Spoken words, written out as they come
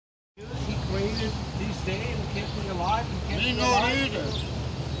created this day and kept me alive and kept me Me alive. not either.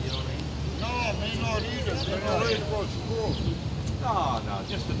 No, me not either. Me not ready for school. No,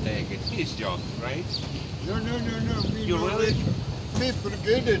 just to take it. He's young, right? No. Me You not really? either. Me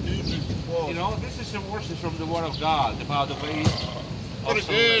forget it. You know, this is some verses from the Word of God about the way of Forget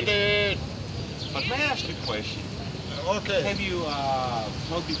salvation. it. But may I ask you a question? Okay. Have you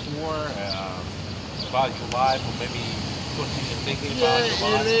thought before about your life, or maybe continue thinking about your Yeah,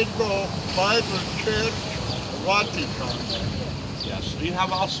 life? you need go Bible Church, Vatican. Yes. You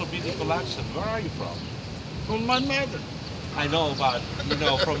have also beautiful accent. Where are you from? From my mother. I know, but you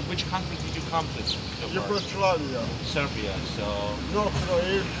know, from which country did you come to? Yugoslavia. Serbia. So No,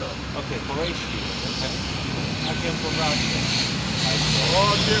 Croatia. okay, Croatia. Okay. I came from Russia.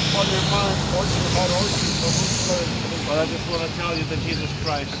 Ovdje polimam, hoću haroći, to bude. But I just want to tell you that Jesus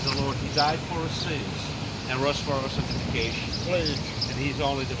Christ is the Lord. He died for our sins and rose for our sanctification. Please, And He's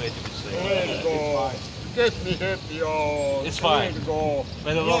only the way to be saved. let go. Get me happy, oh. It's fine. Let go.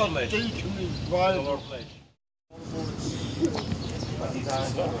 May the Lord Not bless you. teach me May the Bible. Lord bless you. But He died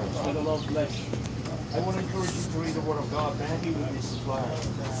for us. May the Lord bless you. I want to encourage you to read the Word of God. May I give you this flyer.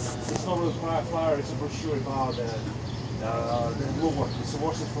 It's not a flyer, it's a brochure about the Lord. It's the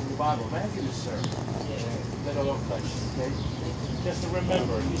verses from the Bible. May I give you, sir? May the Lord bless you, okay? Just to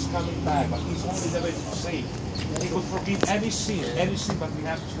remember, He's coming back, but He's only the way to save. He could forgive any sin, but we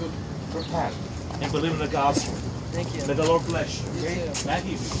have to repent and believe in the gospel. Thank you. May the Lord bless you, okay? You too. May I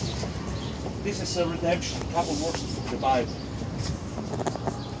give you. This is a redemption, a couple verses from the Bible.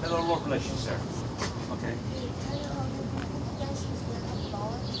 May the Lord bless you, sir. Okay?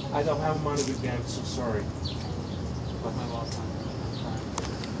 I don't have money with me, I'm so sorry. But my last time.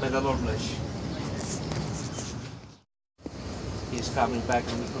 May the Lord bless you. He's coming back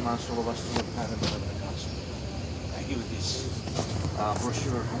and we command all of us to repent and believe in the gospel. I give you this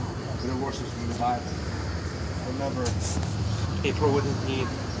brochure with the verses from the Bible. Remember, He provided He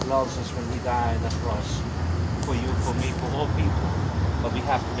loves us when He died on the cross. For you, for me, for all people. But we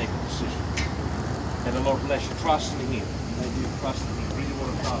have to make a decision. May the Lord bless you. Trust in Him. May you trust in Him. Read the Word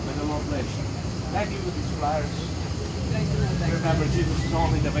of God. May the Lord bless you. Thank you with these flyers. Remember, Jesus is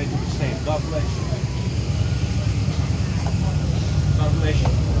only the way to be saved. God bless you. God bless you.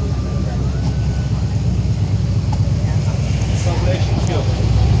 God bless you too.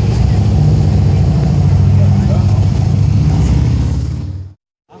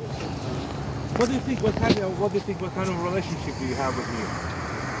 What do you think? What kind of relationship do you have with Him?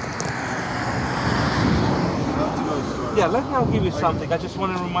 Yeah, let me now give you something. I just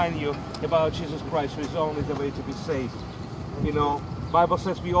want to remind you about Jesus Christ, who is only the way to be saved. You know, Bible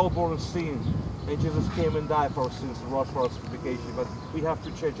says we all born in sin, and Jesus came and died for our sins and rose for our sanctification. But we have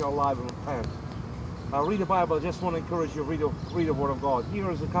to change our life and repent. Read the Bible. I just want to encourage you to read the Word of God. Here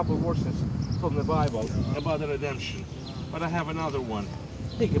is a couple of verses from the Bible about the redemption. But I have another one.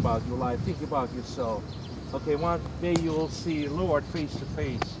 Think about your life. Think about yourself. Okay, one day you will see Lord face to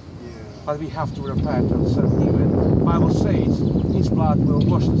face. But we have to repent and serve Him. And the Bible says His blood will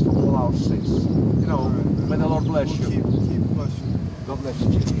wash us from all our sins. You know, may the Lord bless you. Keep blessing. God bless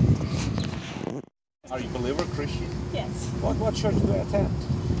you. Are you a believer, Christian? Yes. What church do you attend?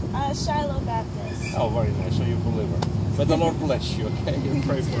 Shiloh Baptist. Oh, very nice. So you're a believer. May the Lord bless you, okay? You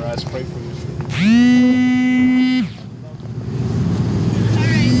pray for us. Pray for you.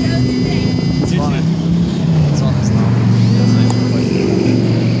 It's on it. It's on this now.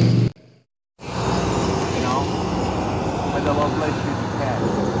 You know, may the Lord bless you to have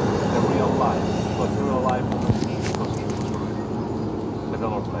the real life. Because the real life will be because He is true. May the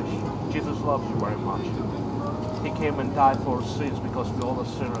Lord bless you. Jesus loves you very much. He came and died for our sins because we all are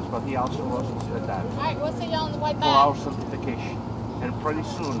sinners, but He also rose from the dead. Alright, what's the yellow and the white For bag? our sanctification. And very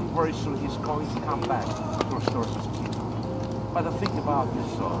soon, He's going to come back to restore His kingdom. But think about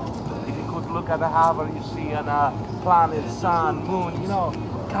yourself. If you could look at the heaven, you see a planet, sun, moon, you know,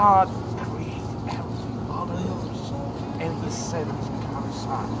 God created everything, all the universe. And He said He's become His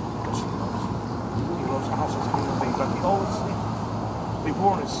Son because He loves you. He loves us as human beings, but we always sin. We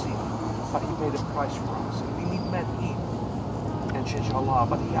born in sin, but He paid a price for us. And we need met Him and change our life,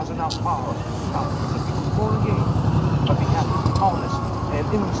 but He has enough power to help us. We were born again, but we have to be honest and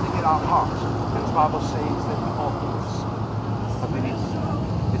investigate our hearts. And the Bible says that we all do this. But we need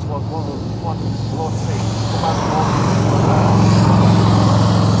it's what the Lord says. The Bible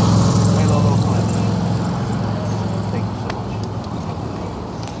may the Lord bless you. Thank you so much.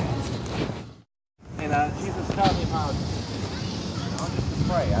 And Jesus taught me how just to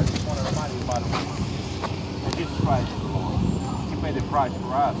pray. I just want to remind you about it. And Jesus Christ is the Lord. He paid the price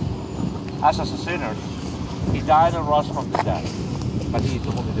for us. Us as a sinner, He died and rose from the dead. But He is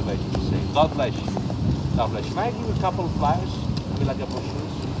the only way to be saved. God bless you. God bless you. May I give you a couple of flyers? Maybe like a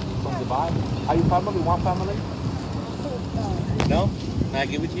brochures from the Bible. Are you family? One family? No? May I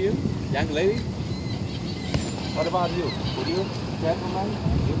give it to you? Young lady? What about you? Would you, gentlemen,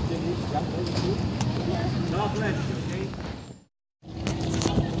 give to this young lady too? God bless you, okay?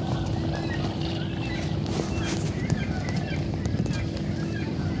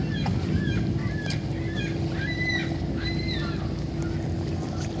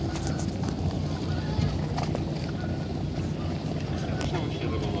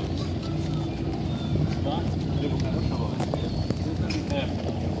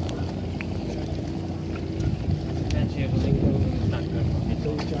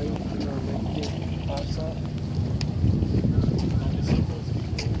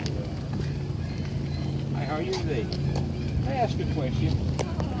 How are you today? May I ask you a question?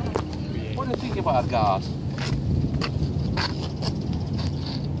 What do you think about God?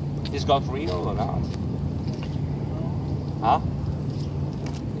 Is God real or not? Huh?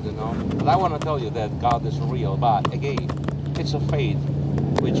 You don't know? But I want to tell you that God is real, but again, it's a faith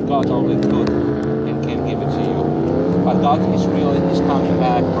which God only could and can give it to you. But God is real and He's coming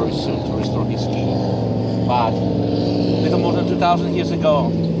back very soon to restore His kingdom. But little more than 2,000 years ago,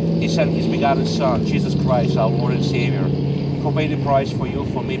 He sent His begotten Son, Jesus Christ, our Lord and Savior, who paid the price for you,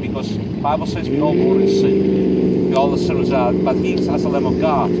 for me, because the Bible says we all born in sin. We all the sinners are, but He, as the Lamb of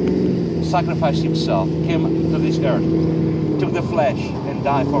God, sacrificed Himself, came to this earth, took the flesh, and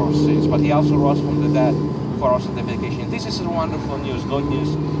died for our sins. But He also rose from the dead for our sanctification. This is wonderful news, good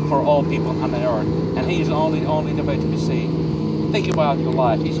news for all people on the earth. And He is only the way to be saved. Think about your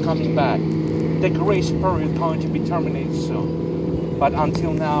life. He's coming back. The grace period is going to be terminated soon. But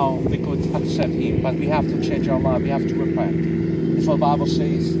until now, we could accept Him. But we have to change our life. We have to repent. That's what the Bible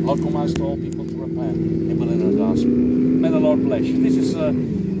says. Lord commands to all people to repent and believe in the gospel. May the Lord bless you. This is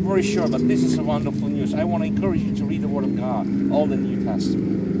very short, but this is a wonderful news. I want to encourage you to read the Word of God, all the New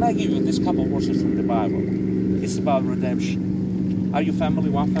Testament. Let me give you this couple of verses from the Bible. It's about redemption. Are you family?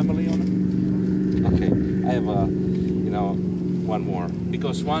 One family on it? Okay. I have one more.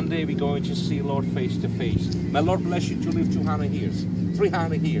 Because one day we're going to see Lord face to face. May Lord bless you to live 200 years,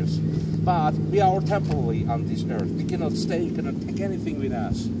 300 years. But we are temporarily on this earth. We cannot stay, we cannot take anything with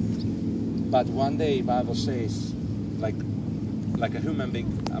us. But one day, the Bible says, like a human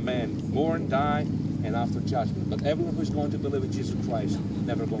being, a man born, die, and after judgment. But everyone who is going to believe in Jesus Christ,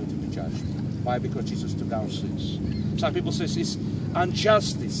 never going to be judged. Why? Because Jesus took our sins. Some people say it's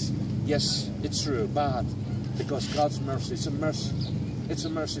injustice. Yes, it's true, but because God's mercy, it's a mercy. It's a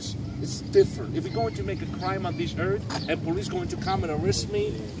mercy. It's different. If we're going to make a crime on this earth, and police going to come and arrest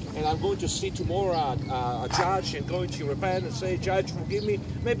me, and I'm going to see tomorrow a judge and going to repent and say, Judge, forgive me.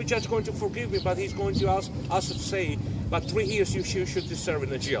 Maybe Judge going to forgive me, but he's going to ask us to say, but 3 years you should serve in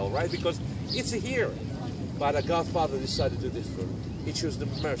the jail, right? Because it's a hearing. But a Godfather decided to do different. He chose the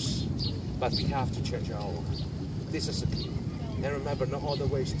mercy. But we have to change our life. This is the key. And remember, no other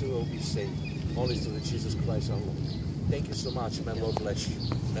ways to be saved. Only through Jesus Christ our Lord. Thank you so much. May the Lord bless you.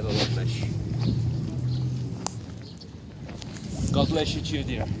 May the Lord bless you. God bless you too,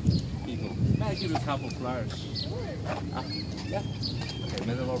 dear people. May I give you a couple of flowers? Yeah? Okay,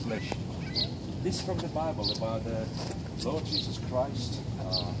 may the Lord bless you. This is from the Bible about the Lord Jesus Christ,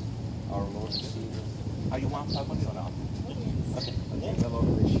 our Lord and Savior. Are you one family or not? Okay, may the Lord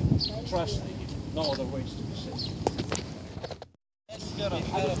bless you. Trust me, no other ways to be saved. Assalamu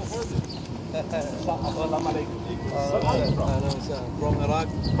alaikum. Where are you from? From Iraq.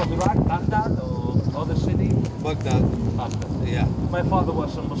 From Iraq, Baghdad, or the city? Baghdad. Baghdad. Yeah. My father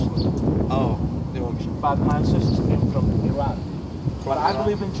was a Muslim, Oh. but my ancestors came from Iran. But I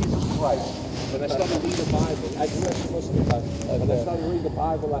believe in Jesus Christ. When I started reading the Bible, I grew up a Muslim, but when I started reading the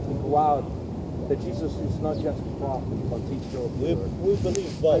Bible, I think, wow, that Jesus is not just a prophet, but teacher of the word. We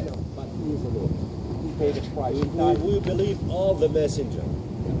believe I both. know, but He is the Lord. He paid the price. He We died. believe all the messenger.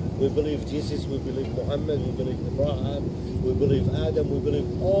 We believe Jesus, we believe Muhammad, we believe Abraham, we believe Adam, we believe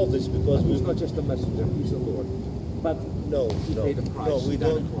all this because He's not just a messenger, He's the Lord. But He paid the price. no, He we died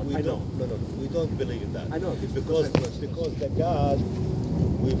don't, for it. we I know. don't, no, we don't believe that. I know. Because the God,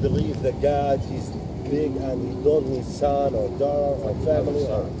 we believe the God is big and He don't need son or daughter or family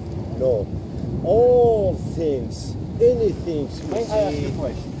or no. All things, anything we May I ask you a see.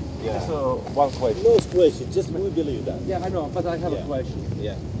 question? Yeah. So, one question. No question, just we believe that. Yeah, I know, but I have a Yeah. question.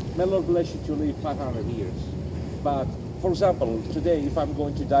 Yeah. May Lord bless you to live 500 years. But, for example, today, if I'm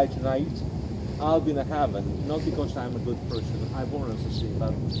going to die tonight, I'll be in heaven, not because I'm a good person, I'm born as a sin,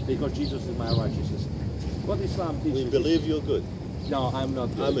 but because Jesus is my righteousness. What Islam teaches We believe you're good. No, I'm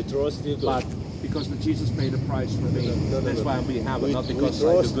not good. I'm a trust you're good. But Because Jesus paid the price for me. No, That's why we have it, not because we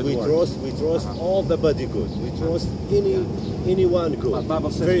I trust, do good we work. trust, we trust all the body good. We trust anyone good. The Bible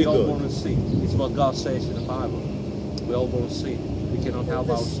says Very we all good. born to see. It's what God says in the Bible. We all born to see. We cannot help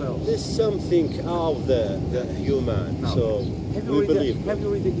ourselves. There's something out of the human. No. So Have you we read believe. have you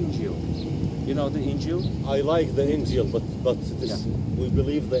read the Injil? You know the Injil? I like the Injil, but this, we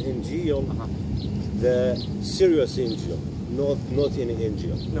believe the Injil, the serious Injil, not any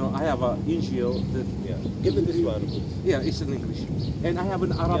Injil. No, I have an Injil that. Yeah. Give me this one, please. Yeah, it's in English. And I have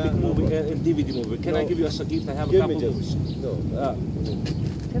an Arabic movie, a DVD movie. Can I give you as a gift? I have a Give couple me movies. just. No.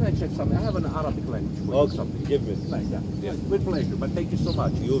 Can I check something? I have an Arabic language for you, Okay, something. give me. Like that. Yeah. With pleasure, but thank you so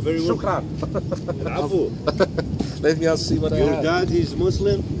much. You're very welcome. Shukran. Afu. Let me see what I Your have. dad is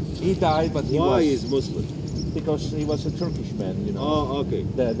Muslim? He died, but he Why was is Muslim? because he was a Turkish man, you know. Oh, okay.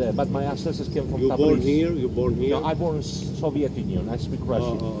 But my ancestors came from You Tabriz. born here? You born here? No, I born in Soviet Union. I speak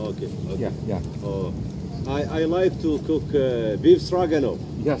Russian. Okay. Yeah, yeah. Oh, I like to cook beef stroganoff.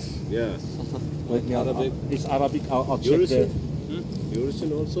 Yes. Yes. Let me Arabic. It's Arabic. I'll You check the Russian? You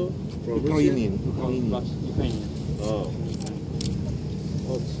Russian also? From Ukrainian. Russia? Ukrainian. Oh.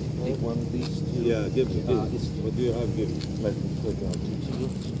 Take one of these two. Yeah, give me. it's- What do you have? Give me. Let me put it out to you.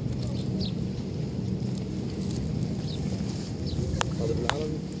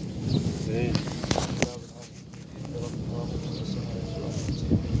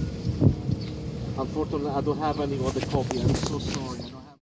 Unfortunately, I don't have any other copy. I'm so sorry.